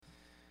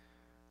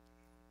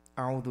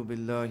أعوذ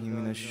بالله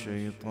من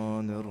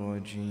الشيطان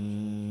الرجيم.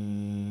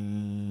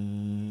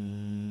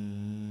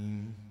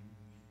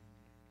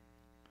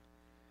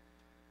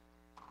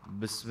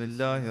 بسم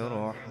الله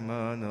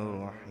الرحمن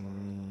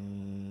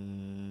الرحيم.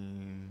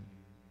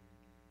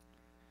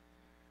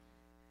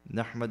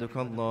 نحمدك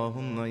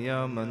اللهم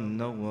يا من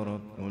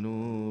نورت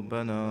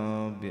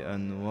قلوبنا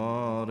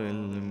بأنوار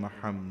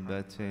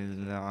المحبة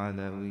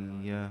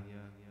العلوية،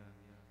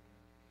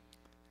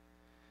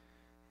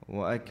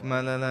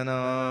 وأكمل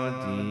لنا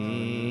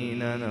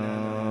ديننا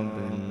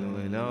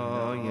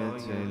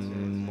بالولاية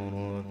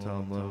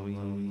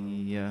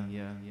المرتضوية،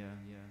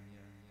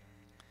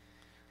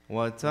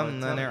 وتم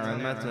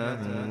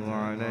نعمته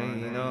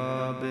علينا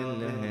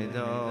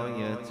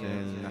بالهداية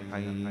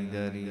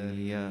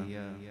الحيدرية،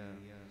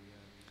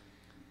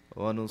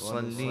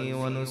 ونصلي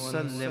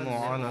ونسلم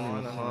على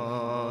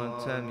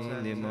الخاتم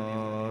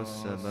لما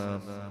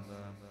سبق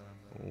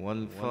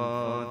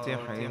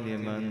والفاتح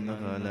لمن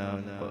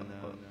غلق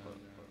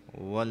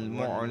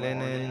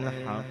والمعلن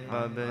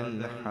الحق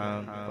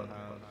بالحق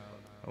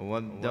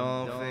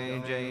والدافع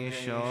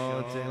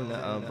جيشات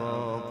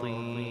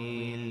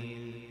الأباطيل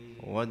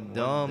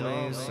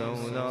والدامي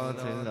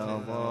سولات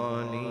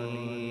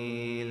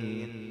الأضاليل،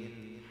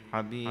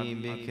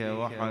 حبيبك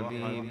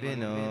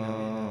وحبيبنا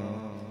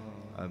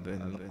أبي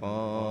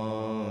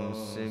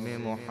القاسم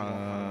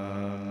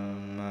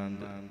محمد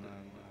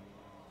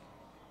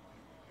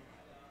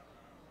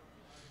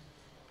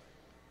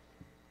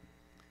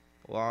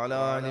وعلى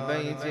آل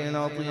بيته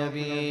الأطيبين،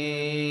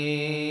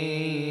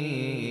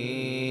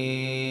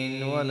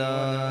 ولا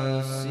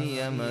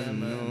سيما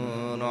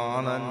النور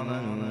على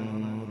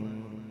النور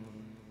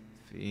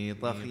في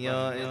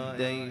طخياء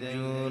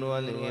الديجور،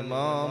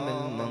 والإمام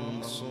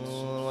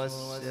المنصور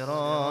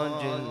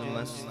والسراج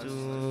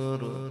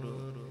المستور،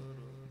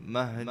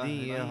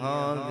 مهدي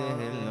هذه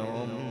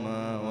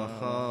الأمة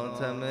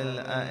وخاتم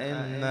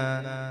الأئمة،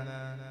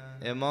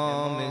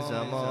 إمام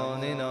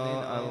زماننا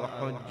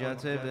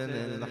الحجة بن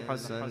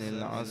الحسن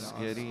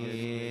العسكري،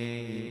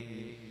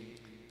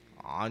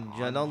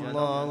 عجل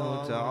الله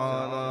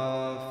تعالى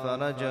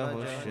فرجه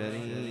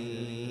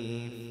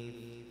الشريف.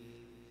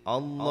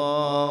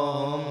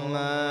 اللهم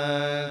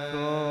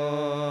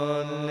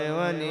كن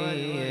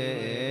لوليك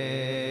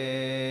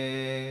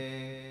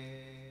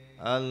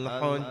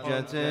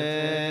الحجة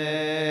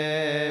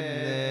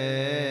بن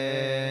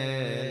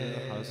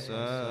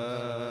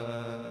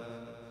الحسن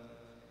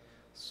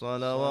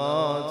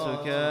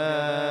صلواتك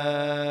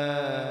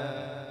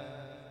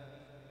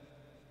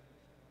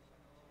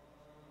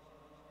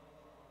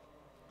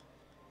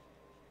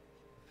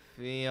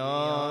في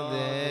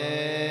هذه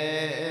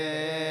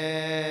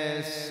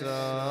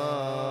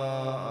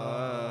الساعة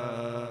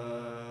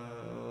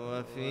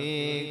وفي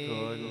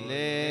كل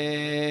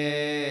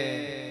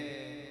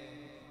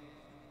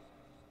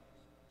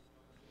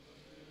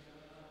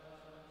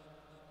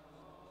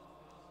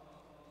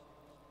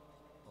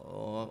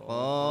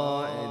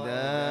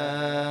وقائدا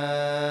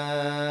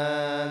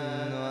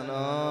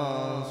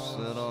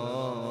وناصرا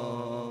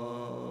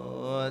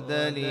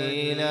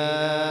ودليلا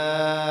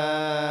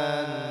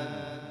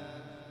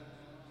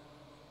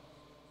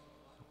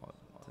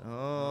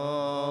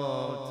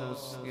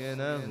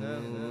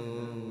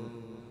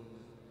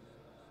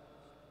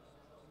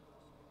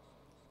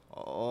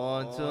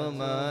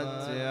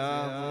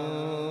وتمتعه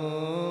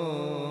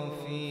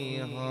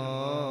فيها.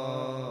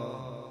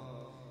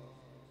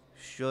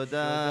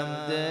 شدم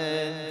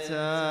دلتنگ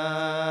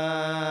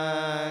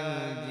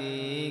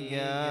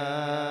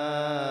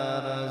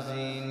دیگر از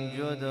این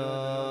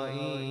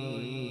جدایی،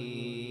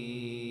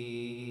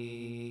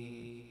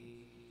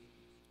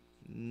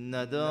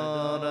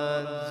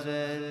 ندارد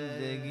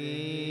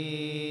زندگی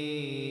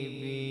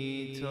بی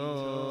تو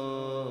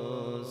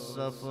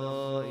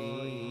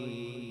صفایی.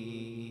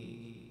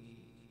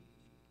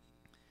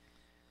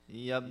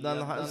 یا ابن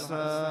الحسن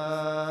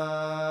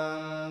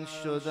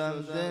شدم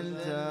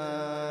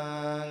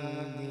دلتنگ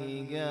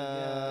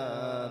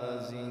دیگر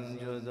از این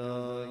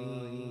جدایی،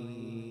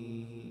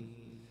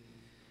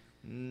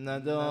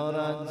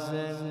 ندارد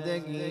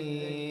زندگی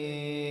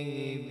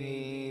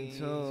بی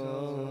تو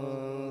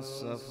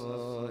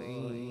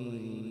صفایی.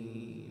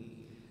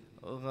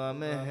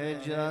 غم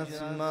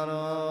هجرت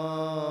مرا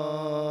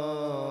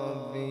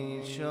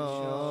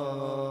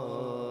بیچاره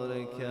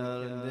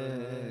کرده،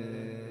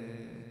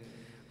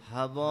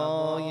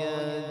 هوای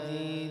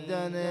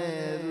دیدن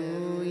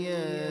روی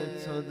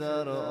تو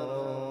در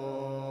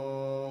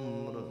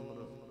عمر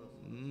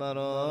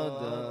مرا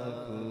در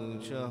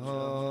کوچه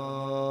ها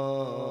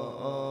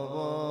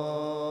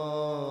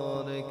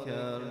آواره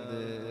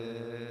کرده.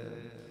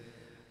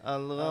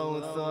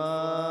 الغوث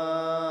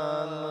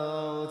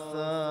الغوث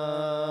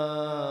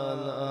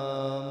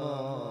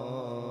الامان،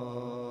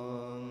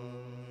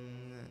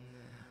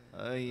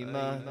 ای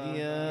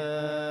مهدی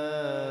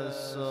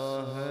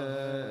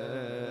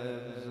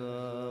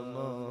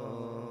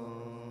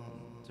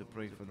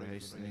for the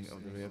hastening of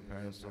the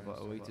reappearance of our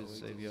awaited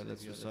Savior.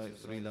 Let's recite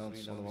 3 loud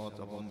salawat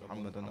upon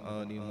Muhammad and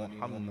Ali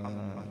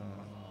Muhammad.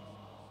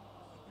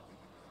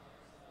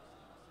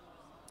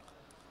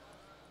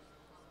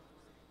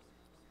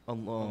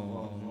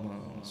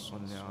 اللهم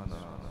صل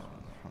على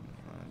محمد.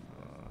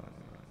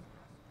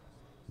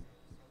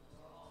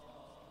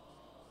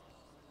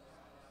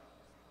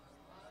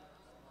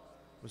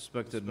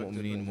 Respected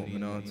mu'mineen,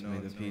 mu'minat, may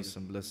the peace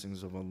and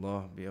blessings of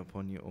Allah be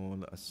upon you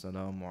all.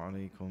 Assalamu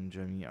alaikum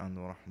jami'an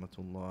wa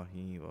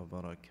rahmatullahi wa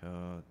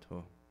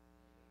barakatuh.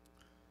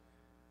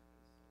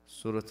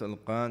 Surah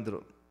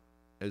Al-Qadr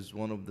is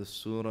one of the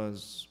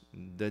surahs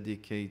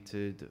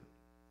dedicated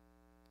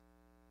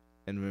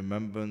in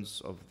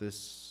remembrance of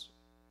this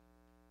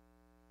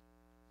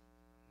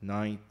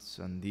night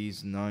and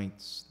these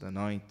nights, the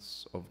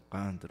nights of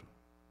Qadr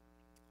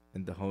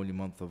in the holy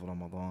month of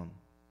Ramadan.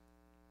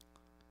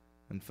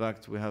 In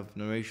fact, we have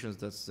narrations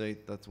that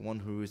state that one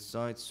who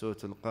recites Surah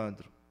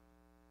Al-Qadr,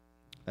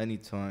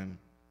 anytime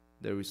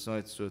they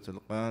recite Surah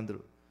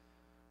Al-Qadr,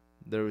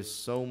 there is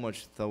so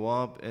much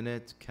thawab in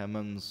it.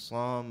 كَمَنْ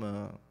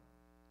صَامَ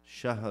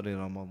شَهْرِ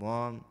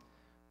رَمَضَانَ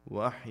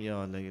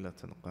وَأَحْيَا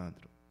لَيْلَةَ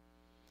الْقَادْرِ.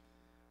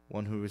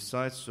 One who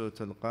recites Surah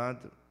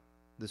Al-Qadr,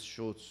 this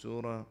short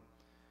surah,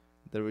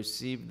 they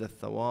receive the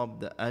thawab,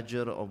 the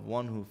ajr of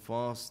one who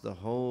fasts the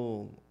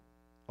whole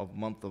of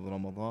month of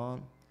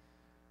Ramadan,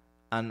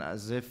 and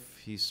as if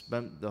he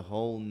spent the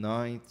whole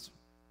night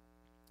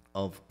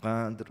of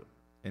Qadr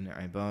in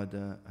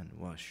ibadah and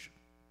worship.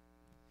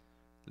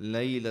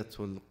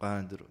 Laylatul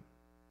Qadr,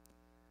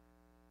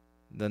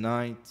 the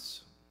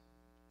night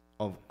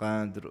of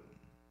Qadr,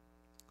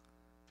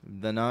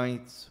 the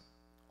night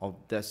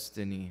of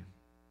destiny,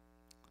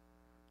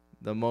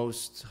 the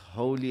most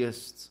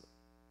holiest,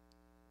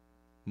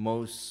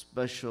 most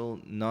special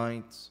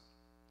night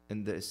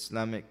in the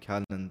Islamic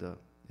calendar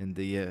in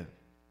the year.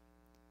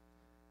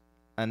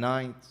 A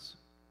night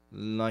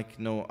like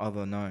no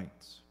other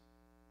night.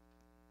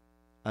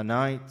 A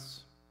night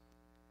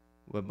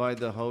whereby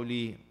the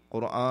Holy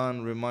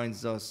Quran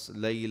reminds us,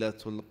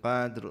 Laylatul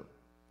Qadr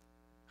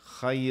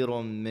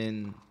khayrun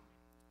min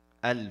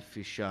alf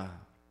shahr.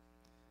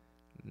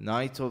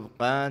 Night of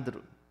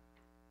Qadr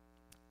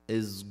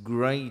is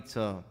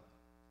greater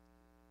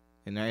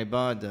in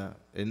ibadah,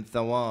 in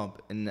thawab,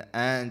 in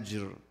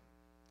ajr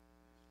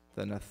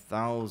than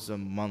 1,000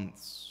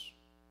 months.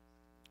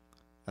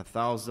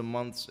 1,000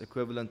 months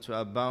equivalent to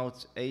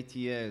about 80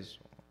 years.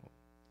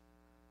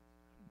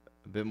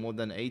 A bit more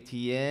than 80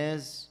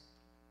 years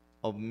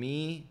of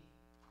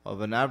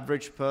an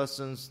average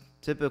person's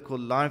typical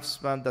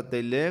lifespan that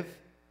they live.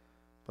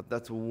 But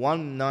that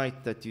one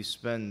night that you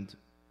spend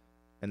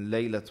in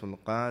Laylatul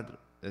Qadr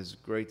is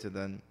greater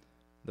than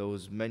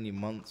those many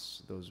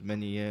months, those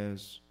many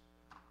years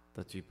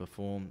that you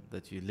perform,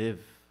 that you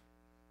live.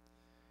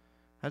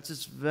 Hence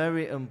it's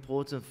very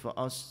important for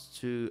us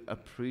to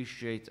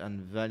appreciate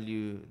and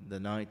value the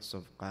nights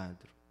of Qadr.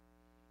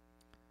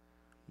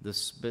 The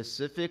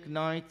specific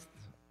night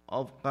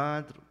of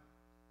Qadr,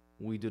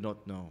 we do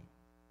not know.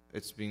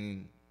 It's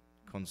been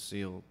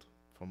concealed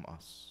from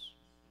us.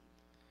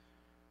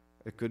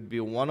 It could be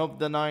one of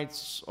the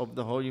nights of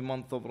the holy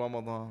month of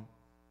Ramadan.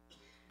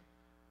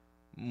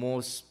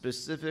 More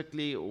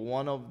specifically,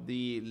 one of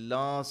the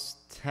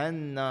last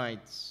 10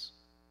 nights,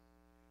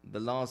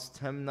 the last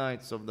 10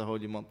 nights of the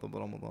holy month of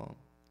Ramadan.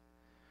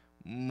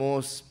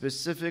 More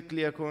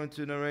specifically, according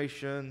to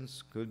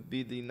narrations, could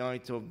be the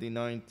night of the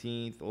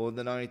 19th, or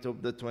the night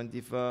of the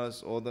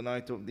 21st, or the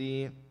night of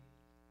the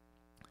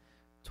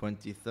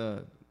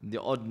 23rd.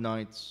 The odd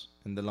nights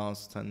in the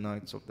last 10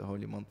 nights of the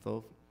holy month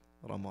of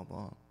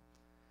Ramadan.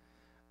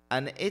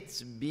 And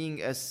it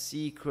being a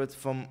secret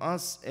from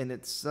us in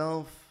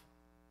itself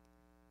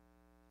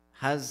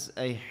has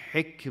a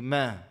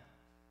hikmah,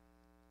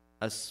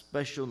 a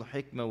special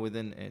hikmah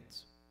within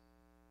it,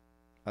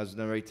 as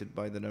narrated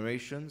by the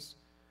narrations,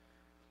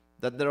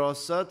 that there are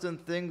certain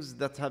things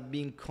that have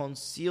been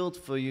concealed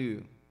for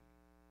you.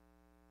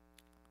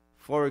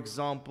 For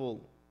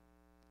example,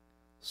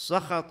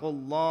 سَخَطُ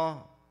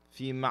اللَّهِ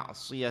فِي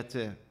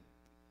مَعْصِيَتِهِ,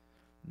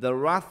 the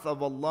wrath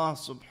of Allah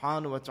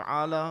subhanahu wa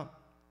ta'ala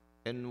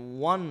in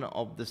one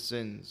of the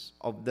sins,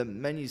 of the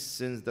many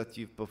sins that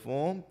you've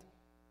performed.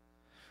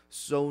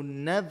 So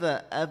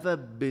never ever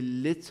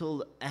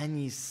belittle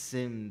any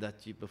sin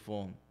that you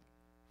perform.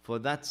 For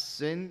that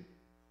sin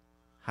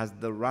has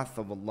the wrath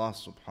of Allah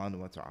subhanahu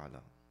wa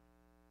ta'ala.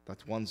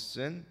 That one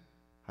sin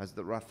has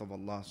the wrath of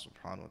Allah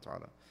subhanahu wa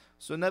ta'ala.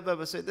 So never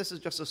ever say, this is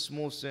just a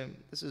small sin.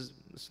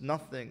 It's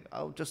nothing.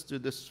 I'll just do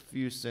this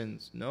few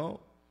sins. No.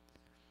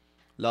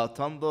 لا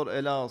تنظر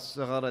إلى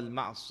صغر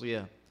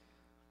المعصية.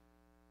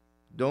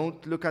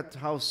 Don't look at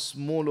how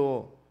small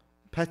or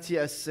petty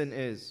a sin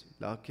is.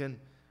 لكن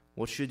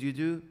what should you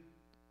do?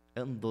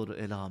 انظر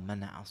إلى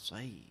من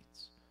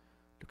عصيت.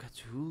 Look at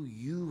who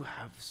you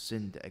have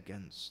sinned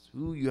against,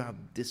 who you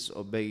have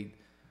disobeyed.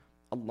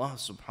 Allah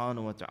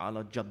subhanahu wa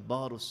ta'ala,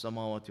 Jabbaru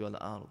samawati wal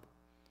ard.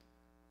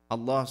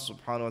 Allah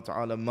subhanahu wa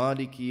ta'ala,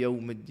 Maliki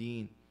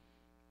yawmiddin.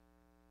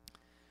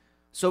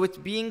 So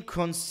it being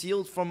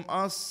concealed from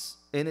us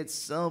in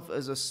itself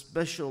is a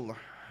special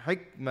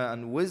hikmah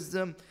and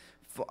wisdom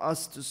for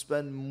us to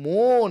spend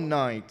more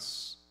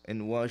nights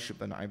in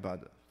worship and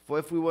ibadah. For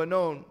if we were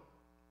known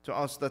to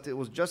us that it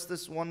was just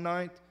this one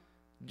night,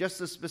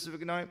 just a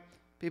specific night,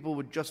 people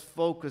would just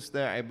focus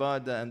their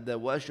ibadah and their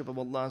worship of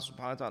Allah subhanahu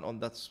wa ta'ala on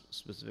that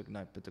specific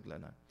night, particular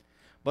night.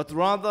 But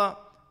rather,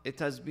 it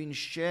has been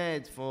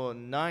shared for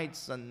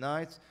nights and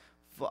nights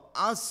for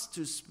us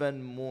to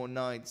spend more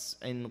nights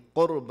in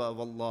qurba of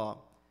Allah,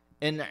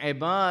 in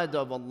ibadah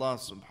of Allah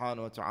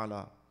subhanahu wa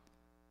ta'ala.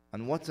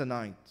 And what a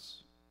night!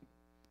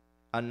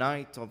 A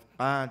night of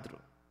Qadr,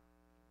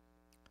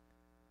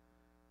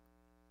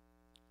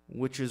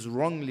 which is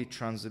wrongly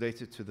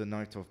translated to the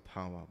night of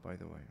power, by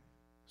the way.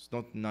 It's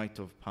not night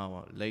of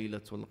power.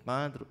 Laylatul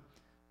Qadr,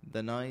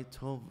 the night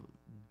of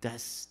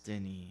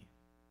destiny.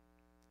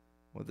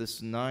 Well,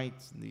 this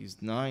night,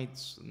 these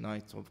nights,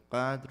 night of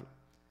Qadr,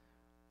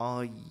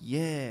 our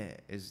year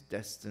is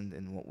destined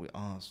in what we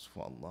ask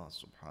for Allah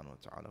subhanahu wa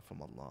ta'ala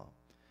from Allah.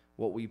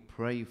 What we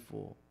pray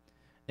for,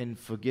 in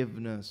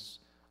forgiveness.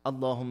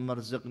 Allahumma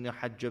arziqni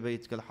hajja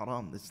baytika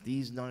al-haram. It's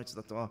these nights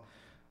that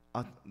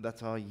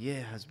our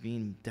year has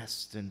been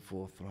destined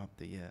for throughout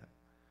the year.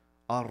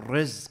 Our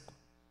rizq,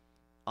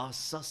 our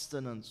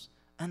sustenance,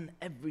 and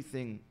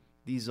everything.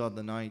 These are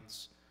the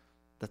nights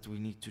that we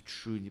need to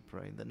truly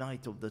pray. The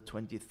night of the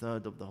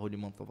 23rd of the holy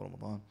month of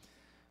Ramadan.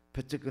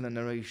 Particular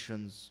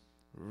narrations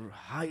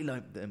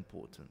highlight the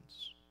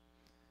importance.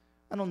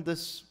 And on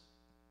this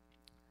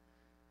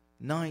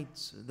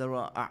night, there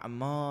are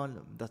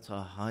a'mal that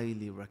are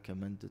highly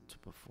recommended to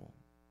perform.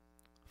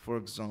 For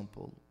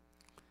example,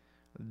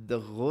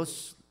 the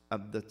ghusl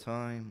at the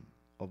time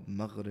of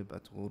Maghrib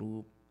at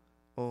Ghurub,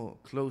 or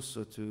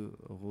closer to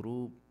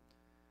Ghurub,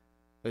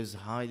 is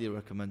highly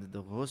recommended.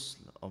 The ghusl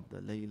of the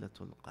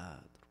Laylatul Qadr.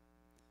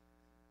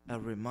 A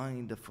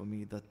reminder for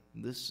me that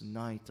this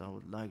night I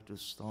would like to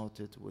start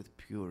it with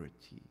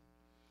purity,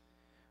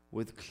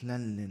 with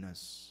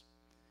cleanliness.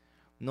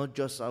 Not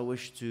just I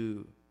wish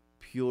to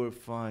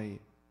purify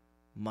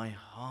my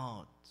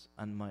heart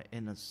and my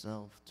inner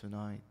self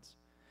tonight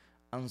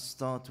and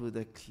start with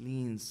a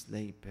clean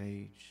slate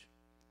page,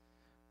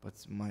 but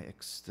my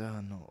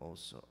external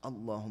also.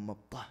 Allahumma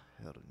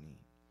tahhirni.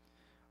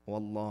 Oh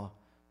Allah,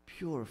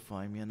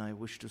 purify me, and I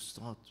wish to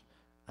start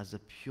as a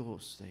pure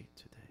state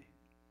today.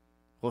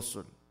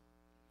 Ghusl.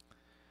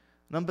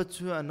 Number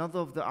 2, another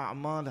of the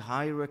a'mal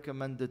high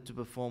recommended to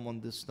perform on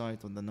this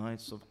night, on the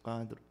nights of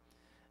Qadr,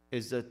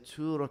 is a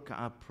 2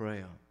 rak'ah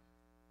prayer.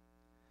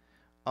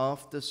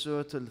 After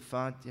Surah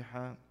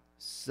Al-Fatiha,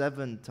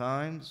 7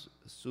 times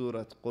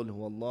Surah Qul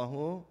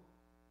Huwallahu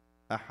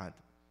Ahad,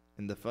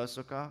 in the first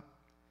rak'ah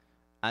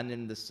and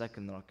in the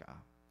second rak'ah.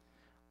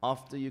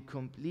 After you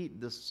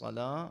complete the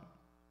salah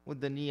with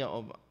the niyyah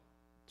of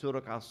 2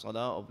 rak'ah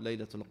salah of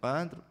Laylatul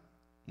Qadr,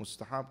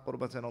 mustahab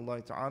qurbatan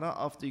Allah Ta'ala,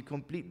 after you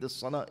complete the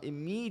salah,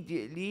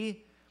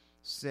 immediately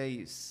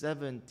say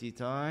 70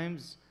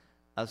 times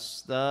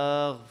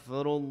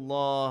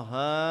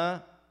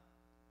Astaghfirullah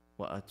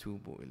wa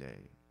atubu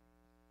ilayh.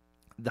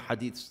 The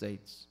hadith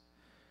states,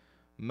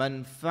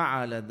 Man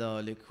fa'ala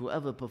dhalik,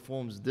 whoever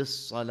performs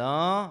this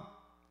salah,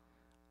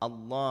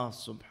 Allah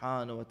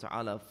subhanahu wa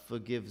ta'ala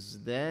forgives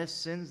their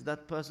sins,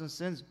 that person's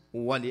sins,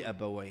 wali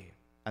abaway,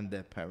 and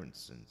their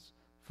parents' sins.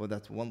 For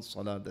that one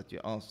salah that you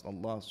asked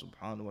Allah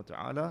subhanahu wa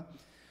ta'ala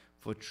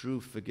for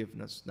true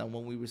forgiveness. Now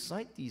when we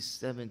recite these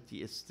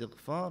 70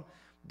 istighfar,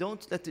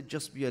 don't let it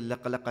just be a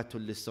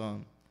laqlaqatul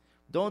lisan.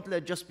 Don't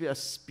let it just be a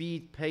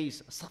speed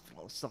pace.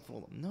 Astaghfirullah,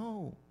 astaghfirullah.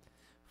 No.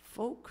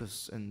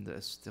 Focus in the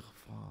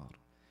istighfar.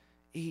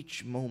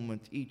 Each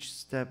moment, each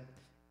step,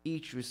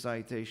 each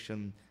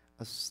recitation.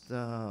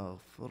 Astaghfirullah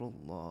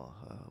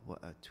wa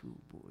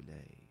atubu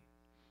ilayh.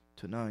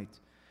 Tonight,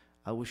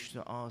 I wish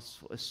to ask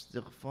for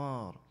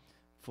istighfar,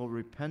 for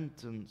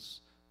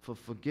repentance, for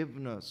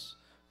forgiveness,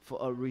 for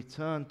a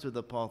return to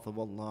the path of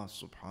Allah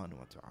subhanahu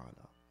wa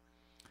ta'ala.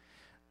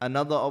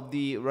 Another of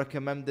the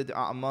recommended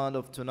a'mal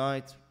of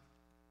tonight,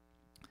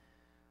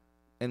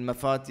 in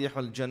Mafatih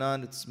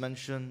al-Janan it's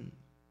mentioned,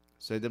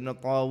 Sayyid ibn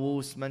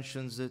Tawus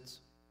mentions it,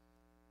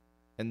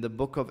 in the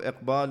book of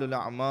Iqbal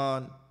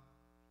al-A'mal,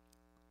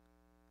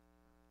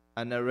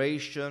 a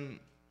narration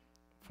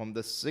from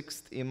the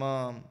 6th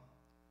Imam,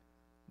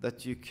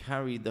 that you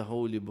carry the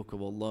holy book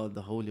of Allah,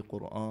 the holy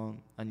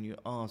Quran, and you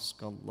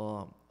ask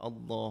Allah,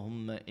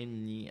 Allahumma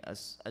inni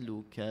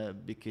as'aluka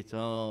bi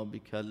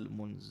kitabika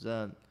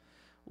al-munzal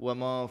wa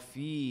ma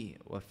fihi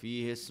wa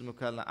fihi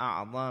ismuka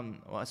al-a'zam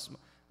wa asma.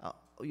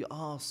 You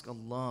ask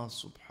Allah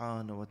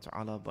subhanahu wa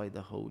ta'ala by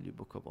the holy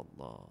book of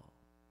Allah,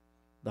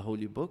 the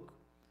holy book,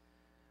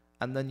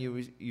 and then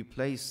you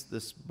place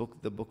this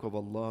book, the book of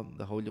Allah,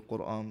 the holy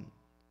Quran,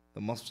 the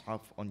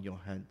Mus'haf, on your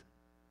head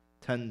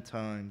 10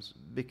 times,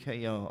 Bika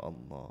ya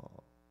Allah.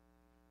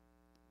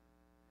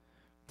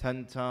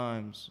 10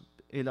 times,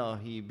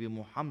 Ilahi bi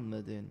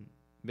Muhammadin,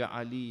 bi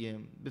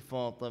Aliyin, bi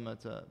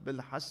Fatimata, bil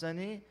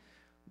Hasani.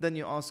 Then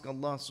you ask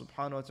Allah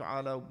subhanahu wa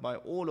ta'ala by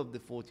all of the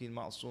 14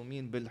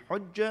 ma'soomeen, bil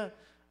Hujjah,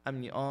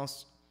 and you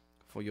ask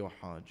for your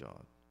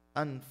hajat.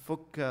 An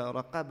fukka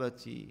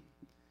raqabati,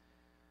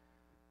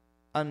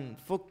 an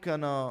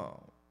fukkana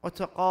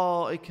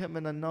وَتَقَائِكَ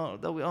مِنَ النَّارِ.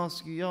 That we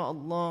ask you, Ya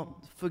Allah,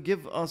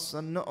 forgive us,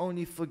 and not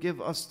only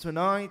forgive us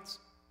tonight,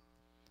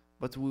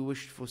 but we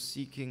wished for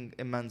seeking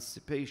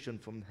emancipation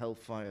from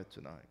hellfire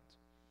tonight.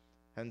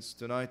 Hence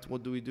tonight,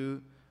 what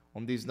do?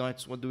 On these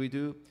nights, what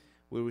do?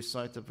 We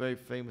recite a very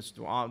famous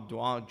dua,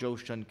 Dua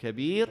Joshan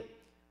Kabir,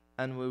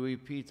 and we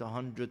repeat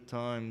 100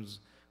 times,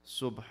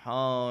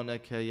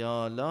 Subhanaka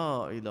ya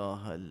la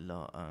ilaha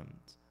illa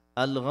ant.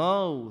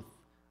 Al-Ghawth,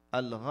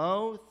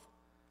 Al-Ghawth,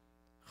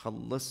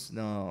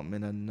 Khallasna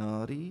min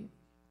al-nari,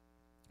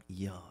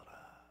 Ya Rab.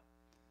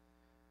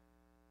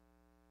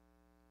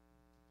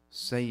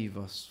 Save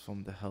us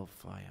from the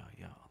hellfire,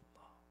 Ya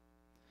Allah.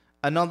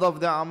 Another of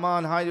the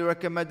amal highly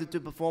recommended to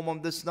perform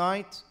on this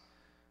night,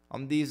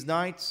 on these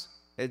nights,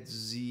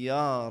 it's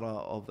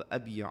ziyarah of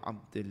Abi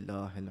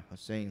Abdullah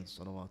al-Hussein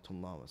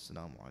salawatullah wa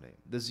salamu alayhi.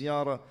 The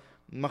ziyarah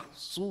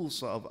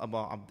makhsusa of Abu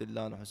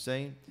Abdullah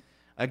al-Hussein.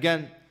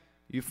 Again,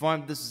 you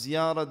find this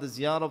ziyarah, the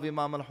ziyarah of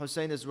Imam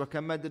al-Hussein is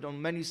recommended on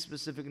many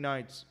specific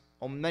nights,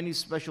 on many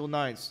special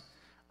nights.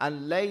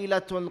 And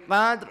Laylatul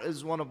Qadr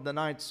is one of the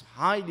nights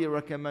highly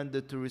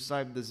recommended to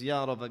recite the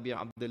ziyarah of Abi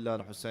Abdullah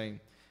al-Hussein.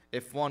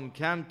 If one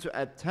can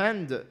to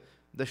attend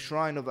the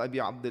shrine of Abi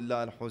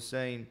Abdullah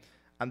al-Hussein,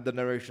 and the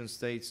narration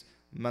states,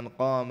 Man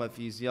qama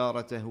fi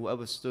ziyarate,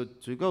 whoever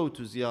stood to go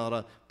to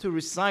ziyarah, to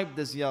recite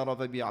the ziyarah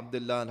of Abi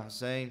Abdullah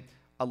al-Hussein,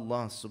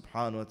 Allah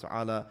subhanahu wa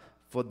ta'ala,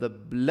 for the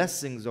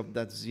blessings of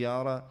that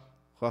ziyarah,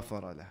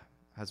 ghafara lah,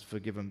 has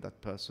forgiven that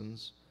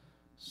person's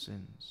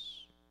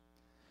sins.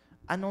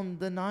 And on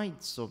the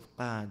nights of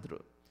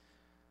Qadr,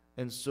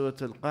 in Surah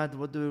Al-Qadr,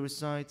 what do we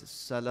recite?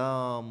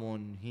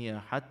 Salamun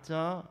hiya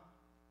hatta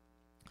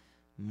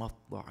matla'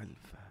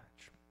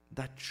 al-fajr.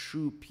 That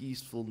true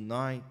peaceful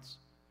night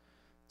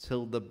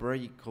till the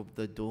break of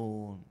the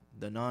dawn,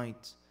 the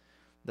night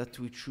that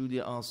we truly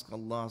ask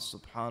Allah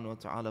subhanahu wa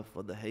ta'ala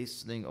for the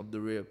hastening of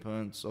the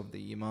reappearance of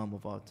the Imam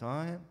of our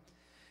time.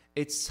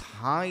 It's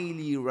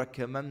highly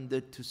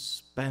recommended to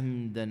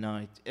spend the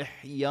night.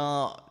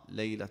 Ihya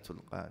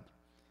Laylatul Qadr.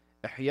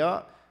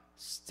 Ihya,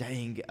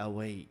 staying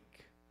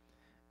awake,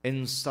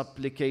 in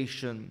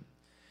supplication,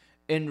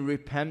 in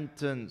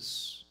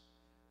repentance,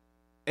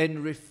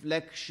 in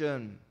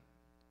reflection.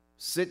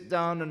 Sit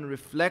down and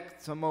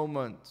reflect a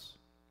moment.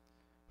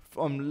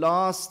 From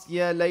last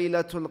year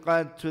Laylatul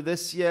Qadr to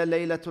this year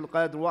Laylatul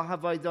Qadr, what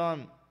have I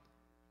done?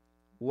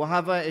 What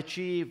have I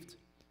achieved?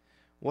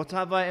 What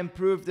have I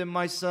improved in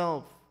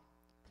myself?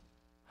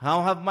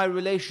 How have my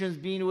relations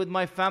been with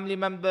my family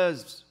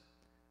members,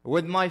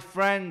 with my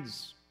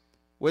friends,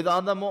 with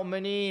other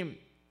mu'mineen,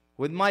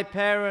 with my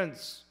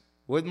parents,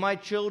 with my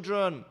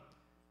children?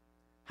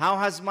 How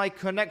has my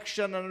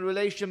connection and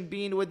relation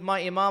been with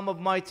my Imam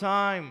of my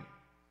time?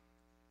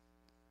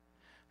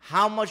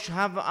 How much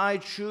have I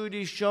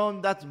truly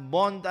shown that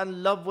bond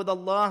and love with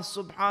Allah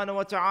subhanahu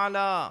wa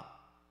ta'ala?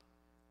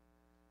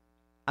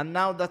 And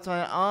now that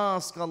I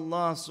ask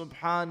Allah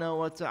subhanahu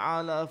wa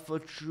ta'ala for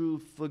true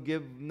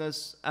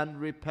forgiveness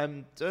and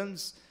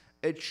repentance,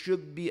 it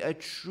should be a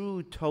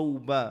true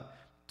tawbah.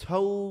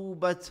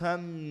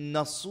 Tawbatan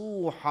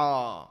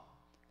nasuha.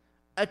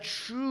 A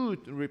true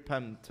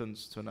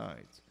repentance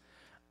tonight.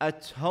 A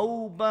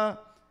tawbah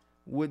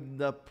with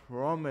the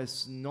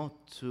promise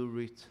not to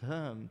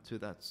return to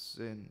that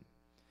sin.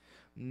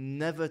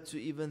 Never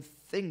to even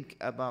think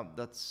about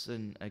that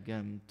sin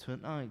again.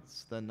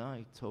 Tonight's the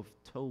night of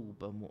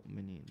Tawbah,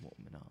 mu'mineen,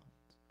 mu'minat.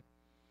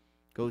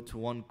 Go to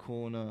one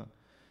corner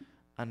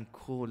and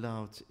call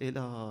out,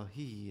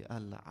 Ilahi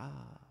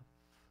al-Aaf.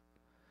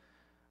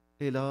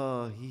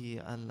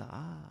 Ilahi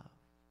al-Aaf.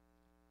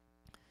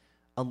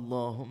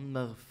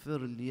 Allahumma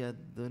ghfir li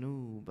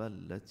ad-dhunub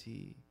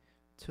allati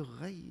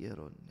tughayyir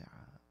al-ni'am.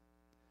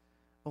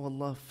 Oh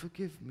Allah,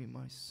 forgive me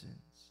my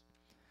sins.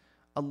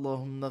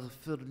 Allahumma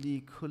ghfir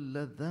li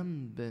kulla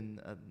dhanbin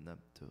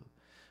adnabtu.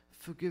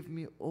 Forgive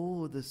me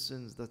all the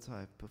sins that I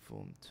have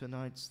performed.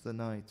 Tonight's the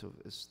night of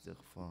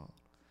istighfar.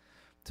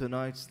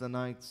 Tonight's the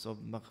night of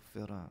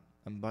maghfirah.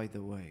 And by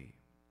the way,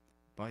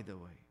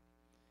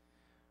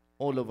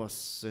 all of us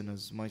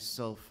sinners,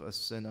 myself a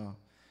sinner,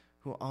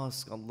 who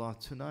ask Allah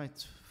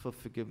tonight for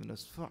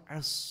forgiveness, for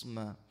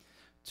asma,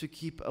 to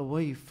keep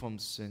away from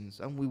sins,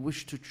 and we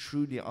wish to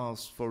truly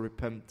ask for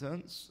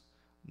repentance.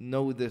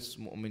 Know this,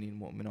 mu'mineen,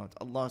 mu'minat.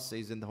 Allah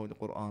says in the Holy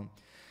Quran,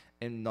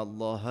 إِنَّ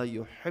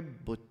اللَّهَ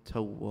يُحِبُّ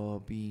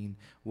التَّوَّابِينَ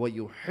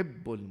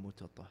وَيُحِبُّ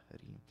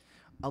الْمُتَطَهِّرِينَ.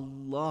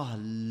 Allah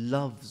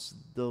loves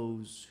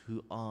those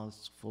who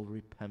ask for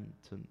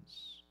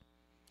repentance.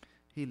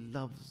 He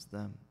loves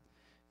them.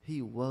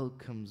 He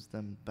welcomes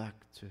them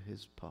back to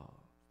His path.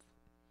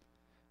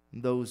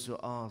 Those who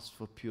ask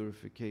for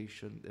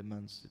purification,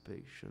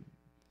 emancipation.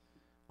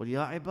 قُلْ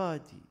يَا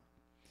عِبَادِي,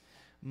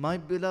 my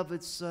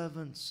beloved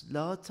servants,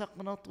 لَا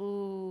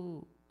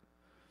تَقْنَطُوا.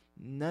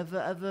 Never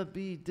ever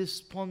be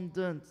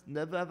despondent.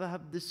 Never ever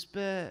have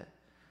despair.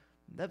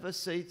 Never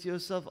say to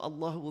yourself,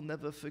 Allah will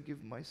never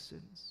forgive my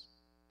sins.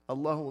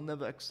 Allah will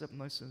never accept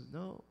my sins.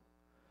 No.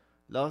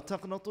 لَا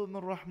تَقْنَطُوا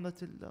مِنْ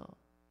رَحْمَةِ اللَّهِ.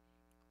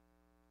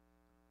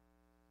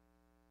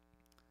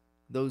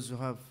 Those who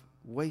have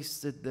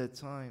wasted their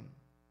time,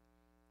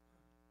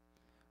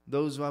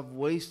 those who have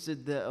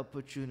wasted their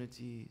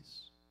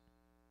opportunities,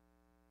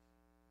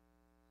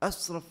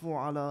 أسرفوا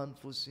على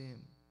أنفسهم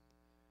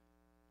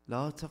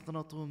لا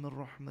تقنطوا من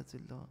رحمة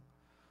الله.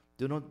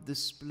 Do not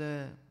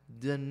despair.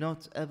 Do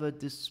not ever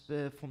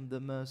despair from the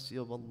mercy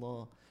of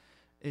Allah.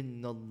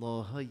 إن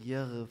الله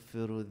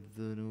يغفر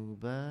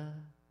الذنوب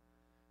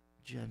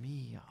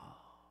جميعا.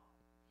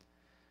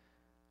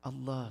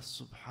 Allah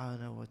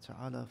subhanahu wa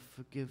ta'ala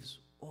forgives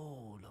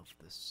all of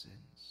the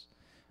sins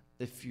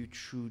if you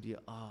truly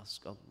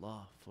ask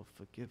Allah for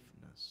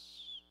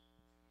forgiveness.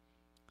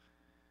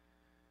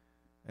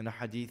 In a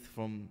hadith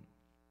from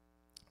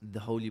the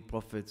Holy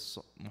Prophet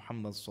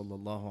Muhammad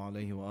sallallahu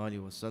alayhi wa alihi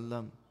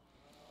wasallam,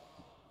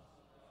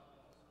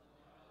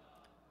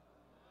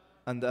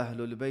 and the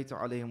Ahlul Bayt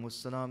alayhim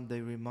wassalam,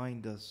 they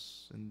remind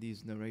us in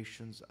these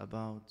narrations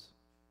about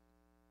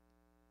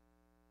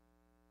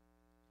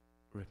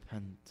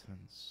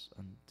repentance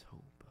and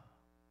tawbah.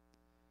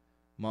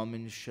 ما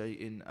من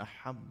شيء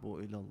أحب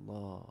إلى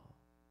الله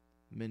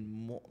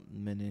من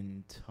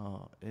مؤمن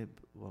تائب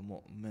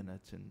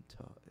ومؤمنة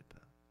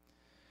تائبة.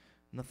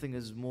 Nothing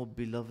is more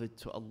beloved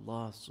to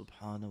Allah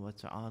subhanahu wa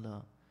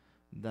ta'ala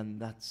than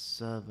that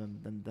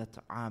servant, than that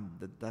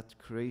abd, that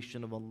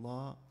creation of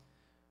Allah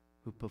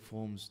who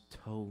performs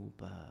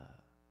tawbah,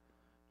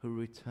 who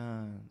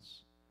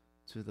returns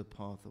to the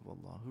path of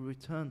Allah, who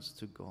returns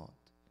to God,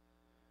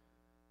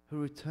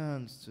 who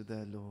returns to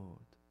their Lord.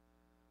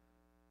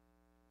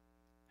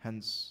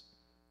 Hence,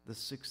 the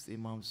sixth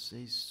Imam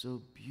says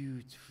so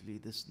beautifully,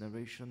 this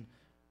narration,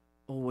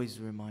 always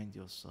remind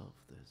yourself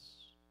this.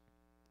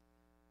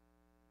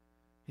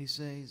 He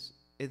says,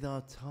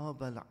 إِذَا تَابَ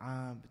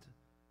الْعَابْدِ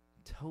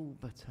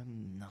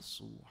تَوْبَةً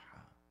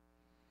نَصُوحًا.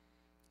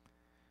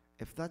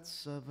 If that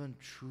servant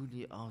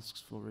truly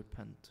asks for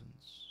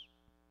repentance,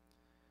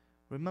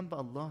 remember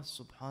Allah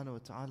subhanahu wa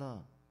ta'ala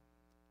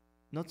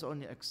not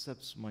only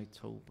accepts my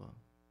tawbah,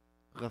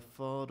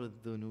 غَفَّارُ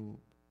الذُّنُوبِ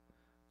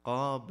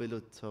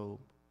قَابِلُ التَّوْبِ,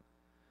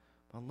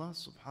 but Allah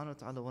subhanahu wa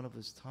ta'ala, one of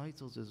His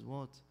titles is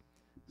what?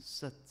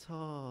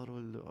 سَتَّارُ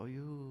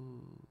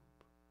الْعُيُوبِ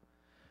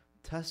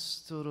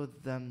تستر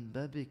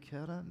الذنب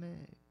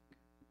بكرمك.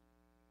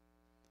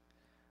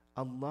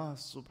 Allah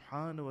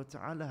subhanahu wa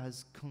ta'ala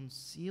has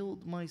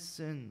concealed my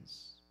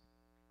sins.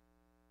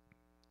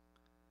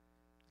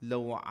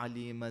 لو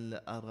علم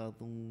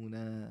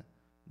الأرضون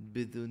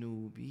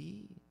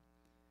بذنوبي.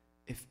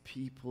 If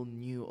people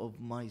knew of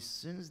my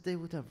sins, they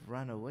would have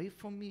run away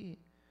from me.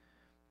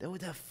 They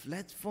would have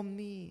fled from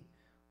me.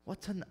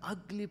 What an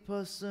ugly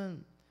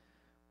person.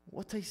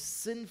 What a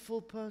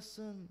sinful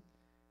person.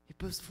 He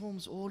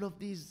performs all of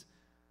these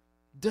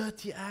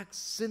dirty acts,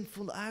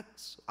 sinful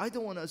acts. I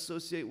don't want to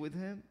associate with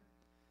him.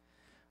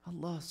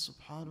 Allah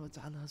subhanahu wa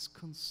ta'ala has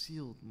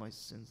concealed my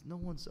sins. No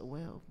one's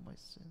aware of my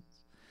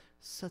sins.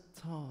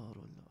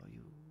 Sattarul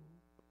ayub.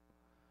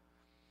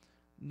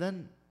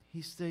 Then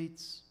he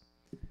states,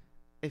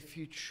 if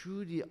you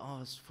truly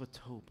ask for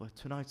tawbah,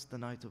 tonight's the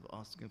night of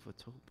asking for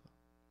tawbah.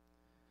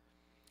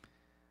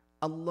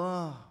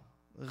 Allah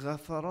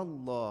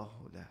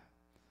ghafarallahu lah.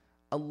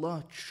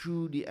 Allah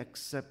truly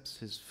accepts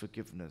His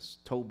forgiveness,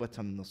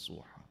 tawbatan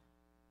nasuha.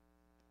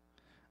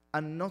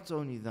 And not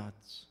only that,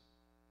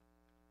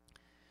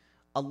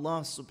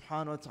 Allah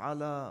subhanahu wa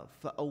ta'ala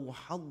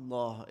فَأَوْحَى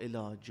اللَّهُ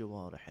إِلَىٰ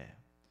جَوَارِحِهِ.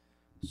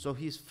 So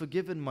He's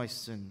forgiven my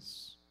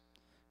sins,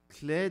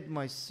 cleared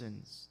my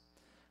sins.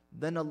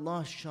 Then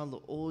Allah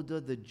shall order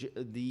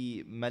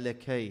the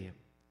malakay,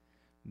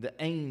 the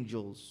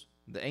angels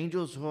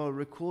who are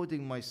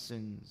recording my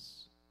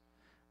sins.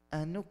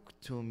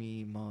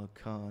 أَنُكْتُمِي مَا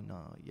كَانَ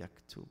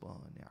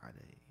يَكْتُبَانِ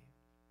عَلَيْهِ.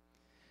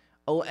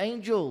 O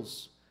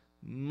angels,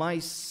 my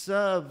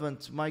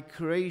servant, my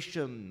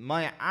creation,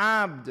 my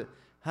abd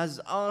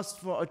has asked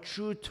for a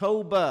true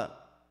tawbah.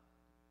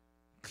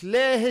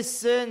 Clear his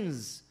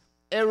sins,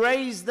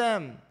 erase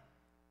them,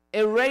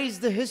 erase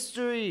the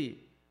history.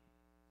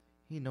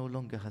 He no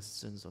longer has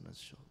sins on his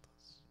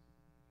shoulders.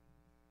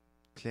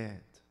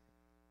 Cleared.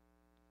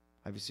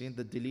 Have you seen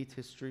the delete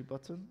history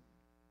button?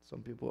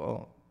 Some people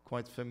are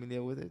quite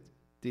familiar with it.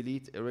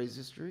 Delete, erase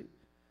history.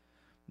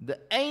 The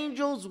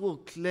angels will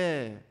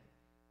clear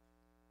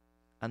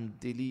and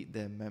delete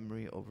their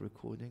memory of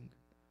recording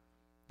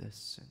their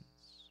sins.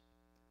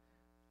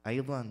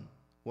 Aydan,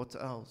 what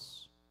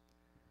else?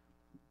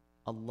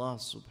 Allah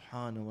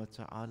subhanahu wa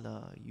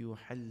ta'ala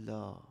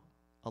yuhalla.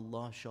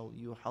 Allah shall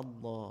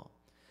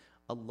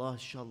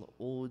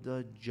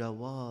order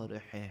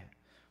jawarih.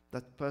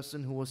 That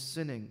person who was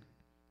sinning,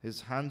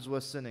 his hands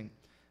were sinning,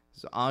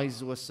 his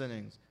eyes were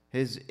sinning,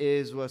 his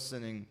ears were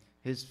sinning,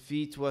 his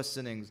feet were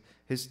sinning,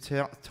 his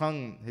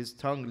tongue,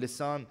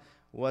 lisan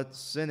was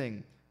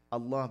sinning.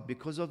 Allah,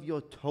 because of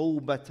your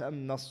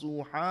tawbatan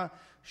nasuha,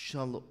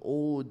 shall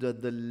order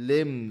the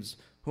limbs,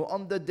 who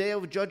on the day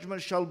of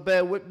judgment shall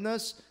bear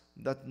witness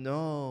that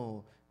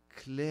no,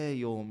 clear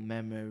your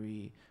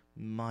memory.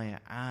 My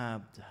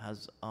abd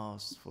has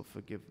asked for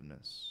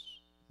forgiveness.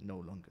 No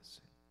longer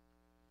sin.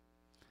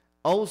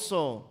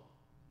 Also,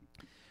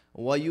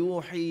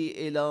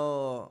 وَيُوحِي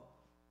إِلَىٰ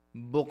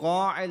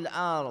بُقَاعِ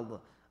الْأَرْضِ.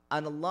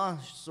 And Allah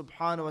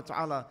subhanahu wa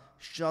ta'ala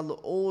shall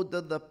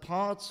order the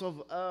parts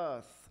of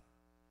earth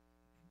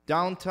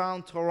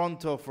Downtown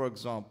Toronto, for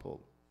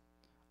example.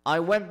 I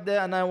went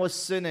there and I was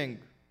sinning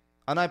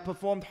and I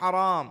performed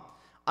haram.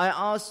 I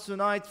asked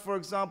tonight, for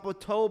example,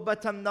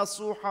 Tawbatan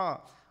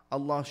Nasuha.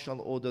 Allah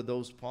shall order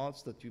those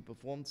parts that you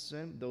performed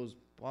sin, those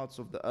parts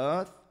of the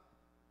earth.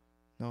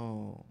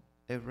 No,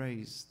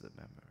 erase the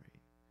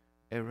memory.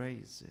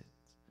 Erase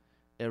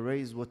it.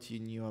 Erase what you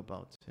knew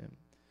about him.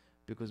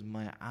 Because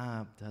my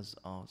abd has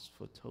asked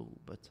for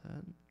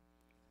Tawbatan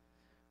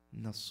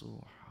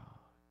Nasuha.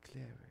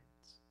 Clear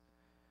it.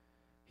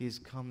 He's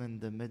come in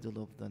the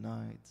middle of the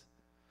night.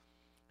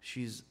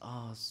 She's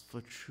asked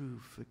for true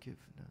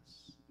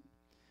forgiveness.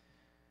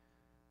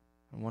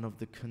 And one of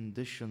the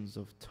conditions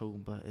of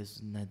tawbah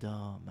is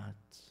nadamat.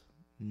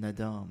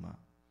 Nadama.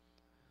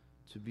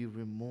 To be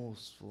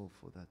remorseful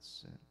for that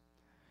sin.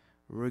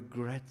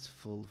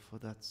 Regretful for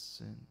that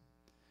sin.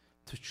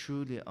 To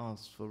truly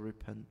ask for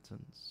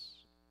repentance.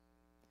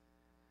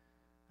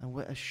 And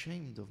we're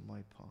ashamed of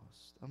my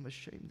past. I'm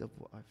ashamed of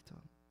what I've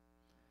done.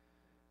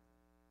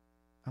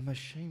 I'm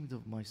ashamed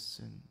of my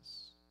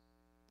sins.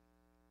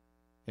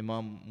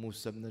 Imam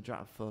Musa ibn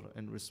Ja'far,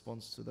 in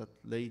response to that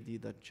lady,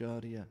 that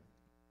Jariyah,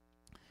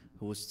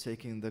 who was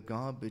taking the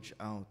garbage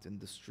out in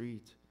the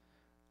street,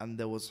 and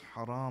there was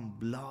haram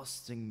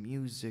blasting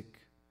music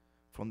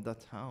from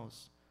that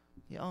house,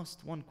 he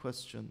asked one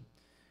question.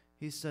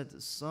 He said,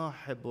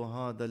 Sahibu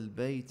hada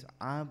al-bayt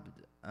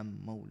abd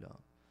am mawla.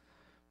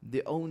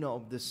 The owner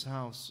of this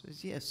house,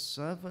 is he a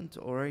servant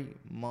or a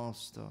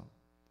master?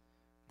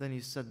 Then he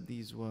said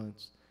these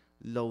words,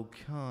 لو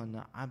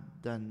كان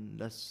عبدا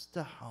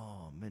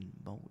لاستحى من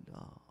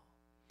مولاه.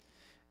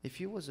 If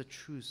he was a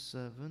true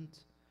servant,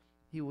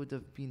 he would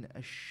have been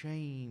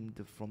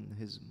ashamed from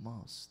his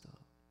master.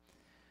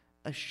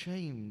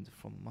 Ashamed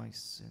from my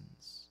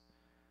sins.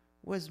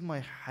 Where's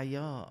my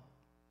haya?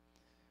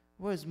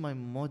 Where's my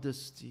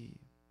modesty?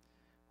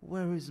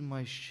 Where is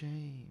my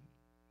shame?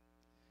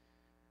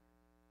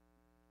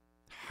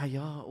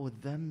 Haya'u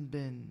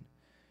dhanbin,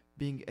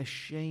 being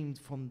ashamed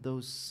from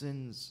those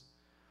sins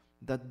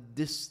that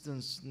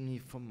distance me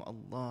from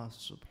Allah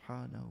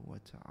subhanahu wa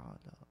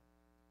ta'ala.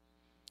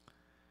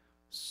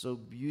 So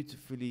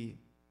beautifully,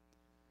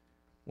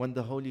 when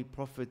the Holy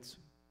Prophet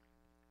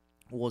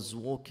was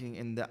walking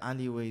in the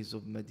alleyways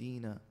of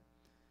Medina,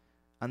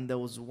 and there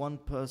was one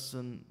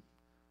person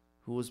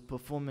who was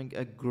performing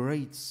a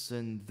great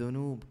sin,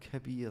 dhunub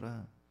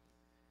kabira.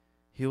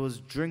 He was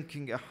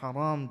drinking a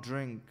haram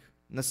drink,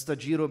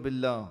 nastajiru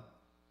billah.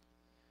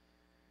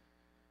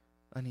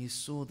 And he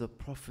saw the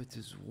Prophet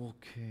is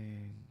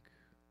walking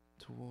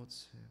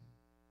towards him.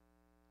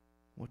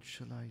 What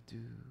shall I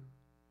do?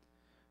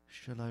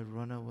 Shall I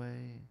run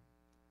away?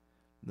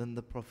 Then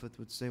the Prophet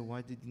would say,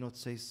 why did you not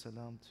say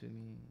salam to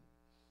me?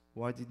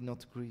 Why did you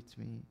not greet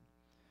me?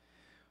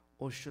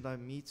 Or should I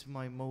meet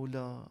my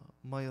Mawla,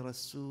 my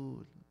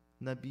Rasul,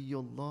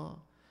 Nabiullah,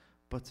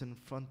 but in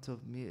front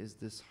of me is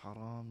this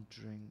haram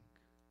drink?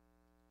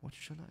 What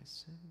shall I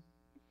say?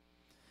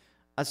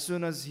 As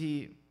soon as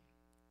he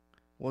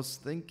was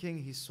thinking,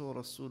 he saw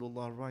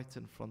Rasulullah right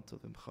in front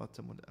of him,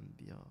 Khatamul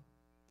Anbiya.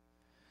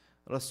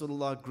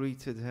 Rasulullah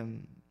greeted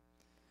him.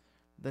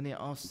 Then he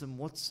asked him,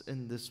 what's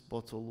in this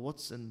bottle?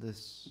 What's in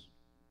this?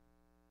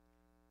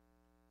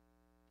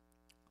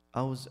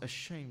 I was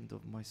ashamed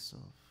of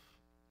myself.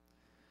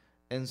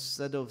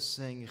 Instead of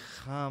saying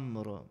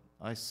khamr,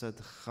 I said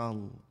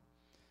khal.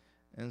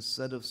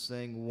 Instead of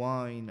saying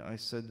wine, I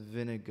said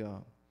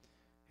vinegar.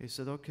 He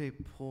said, okay,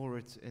 pour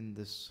it in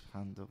this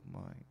hand of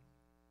mine.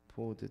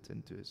 Poured it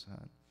into his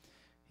hand.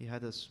 He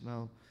had a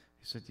smell.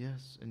 He said,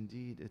 yes,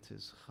 indeed, it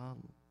is khal.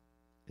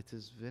 It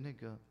is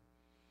vinegar.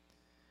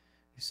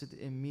 He said,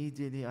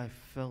 immediately I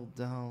fell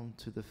down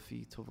to the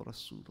feet of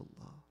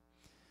Rasulullah.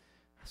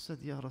 I said,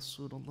 Ya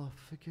Rasulullah,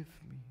 forgive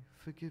me,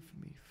 forgive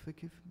me,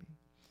 forgive me.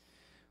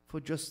 For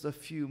just a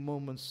few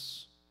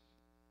moments,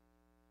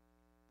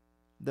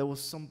 there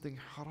was something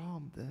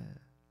haram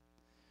there.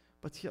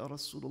 But Ya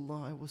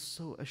Rasulullah, I was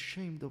so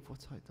ashamed of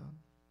what I done.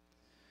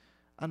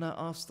 And I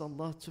asked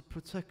Allah to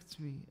protect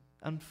me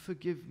and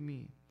forgive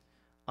me.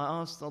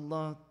 I asked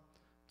Allah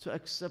to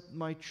accept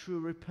my true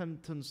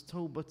repentance,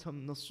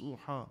 tawbatan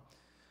nasuha.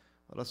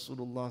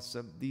 Rasulullah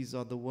said, these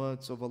are the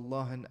words of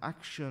Allah in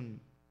action.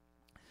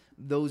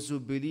 Those who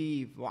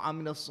believe,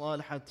 وَعَمِلَ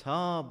الصَّالِحَ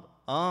تَابَ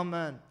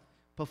Amen,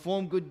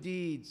 perform good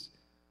deeds,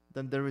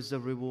 then there is a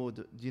reward.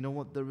 Do you know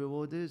what the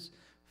reward is?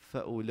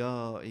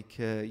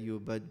 فَأُولَٰئِكَ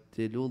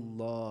يُبَدِّلُ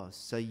اللَّهُ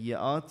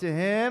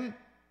سَيِّئَاتِهِمْ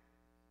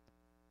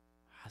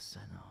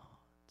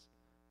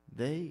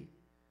حَسَنَاتٍ.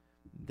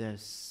 Their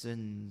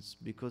sins,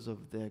 because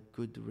of their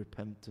good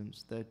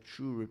repentance, their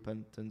true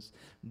repentance,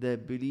 their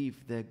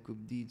belief, their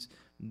good deeds,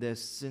 their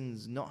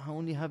sins not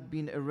only have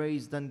been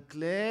erased and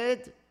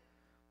cleared,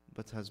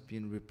 but has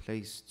been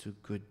replaced to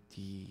good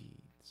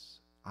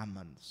deeds.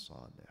 Amal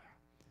salih,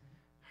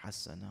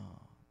 hasanat.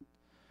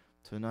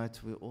 Tonight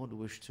we all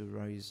wish to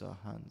raise our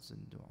hands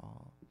in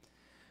dua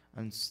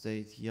and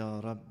state, Ya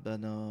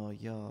Rabbana,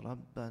 Ya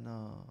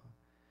Rabbana,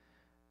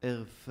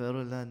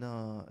 اغفر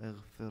لنا,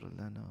 اغفر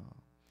لنا.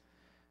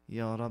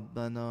 Ya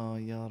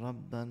Rabbana, Ya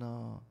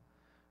Rabbana,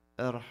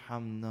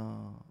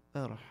 Irhamna,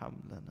 Irham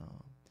lana.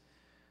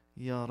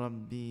 Ya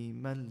Rabbi,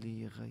 man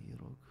li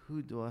ghayruk.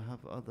 Who do I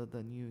have other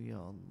than you, Ya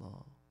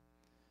Allah?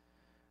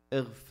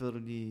 اغفر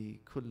لي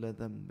كل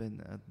ذنب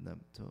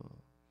أذنبته.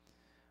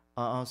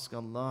 I ask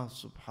Allah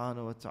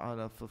subhanahu wa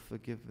ta'ala for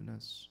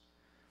forgiveness.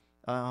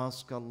 I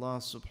ask Allah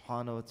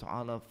subhanahu wa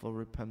ta'ala for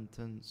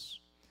repentance.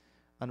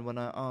 And when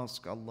I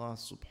ask Allah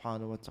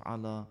subhanahu wa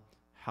ta'ala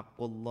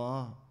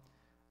haqqullah,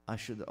 I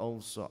should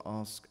also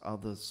ask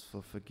others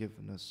for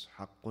forgiveness.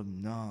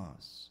 Haqqun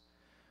nas.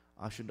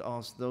 I should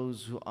ask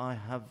those who I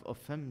have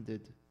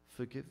offended,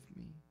 forgive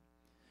me.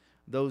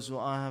 Those who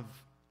I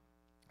have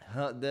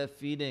hurt their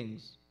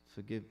feelings,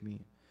 forgive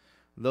me.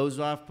 Those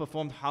who have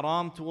performed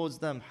haram towards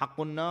them,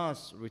 haqqun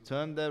nas,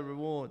 return their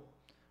reward,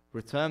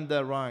 return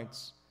their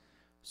rights.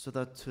 So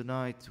that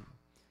tonight,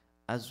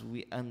 as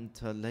we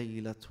enter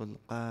Laylatul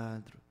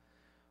Qadr,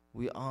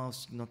 we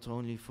ask not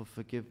only for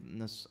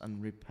forgiveness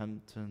and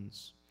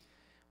repentance,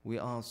 we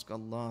ask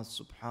Allah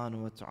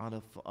subhanahu wa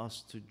ta'ala for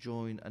us to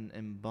join and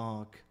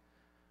embark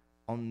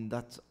on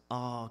that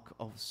ark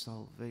of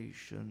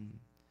salvation.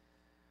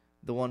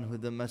 The one who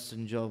the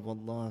Messenger of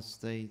Allah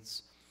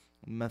states,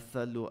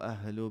 مثل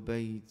أهل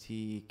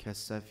بيتي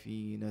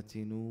كسفينة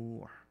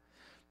نوح.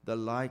 The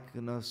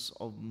likeness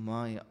of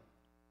my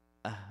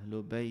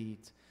Ahlul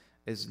Bayt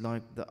is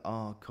like the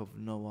ark of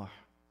Noah.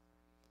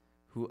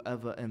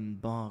 Whoever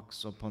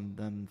embarks upon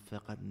them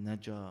فقد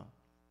نجا.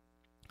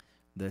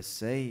 They're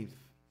safe.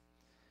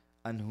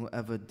 And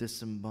whoever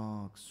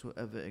disembarks,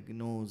 whoever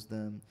ignores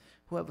them,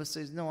 whoever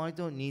says, no, I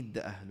don't need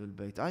the Ahlul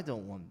Bayt, I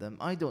don't want them,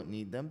 I don't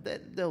need them,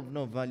 they're of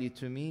no value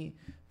to me,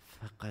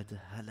 فقد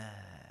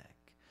هلك.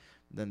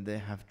 Then they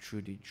have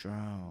truly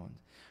drowned.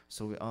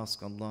 So we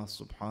ask Allah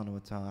subhanahu wa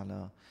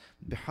ta'ala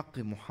بحق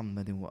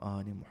محمد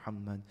وآل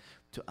Muhammad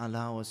to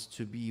allow us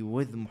to be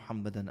with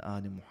Muhammad and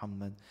Ali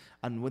Muhammad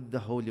and with the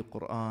Holy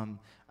Quran,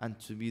 and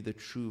to be the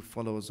true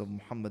followers of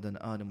Muhammad and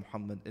Ali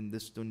Muhammad in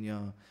this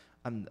dunya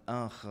and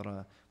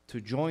akhirah,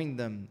 to join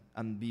them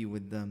and be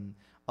with them.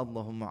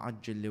 Allahumma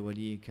ajjil li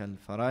waliyika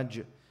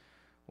al-faraj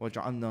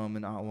waj'alna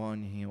min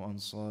a'wanihi wa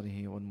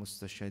ansarihi wal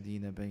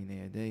mustashhadeen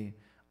bayna yadayhi.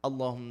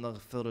 Allahumma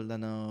ighfir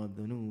lana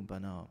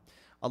dhunubana.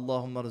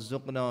 Allahumma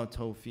arzuqna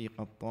tawfiq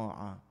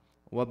at-ta'a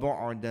wa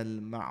bu'd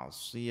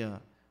al-ma'siyah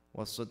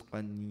wa sidq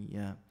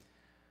an-niyyah.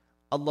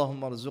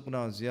 Allahumma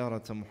arzuqna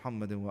ziyarata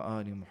Muhammad wa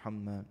ali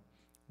Muhammad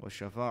wa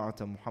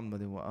shafa'ata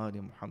Muhammad wa ali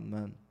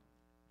Muhammad.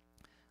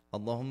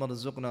 اللهم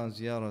ارزقنا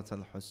زيارة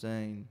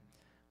الحسين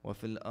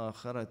وفي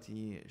الآخرة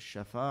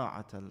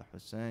شفاعة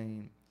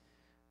الحسين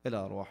إلى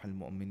أرواح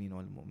المؤمنين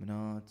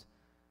والمؤمنات.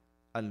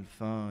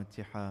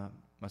 الفاتحة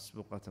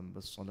مسبوقة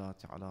بالصلاة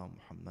على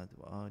محمد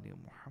وآل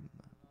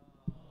محمد.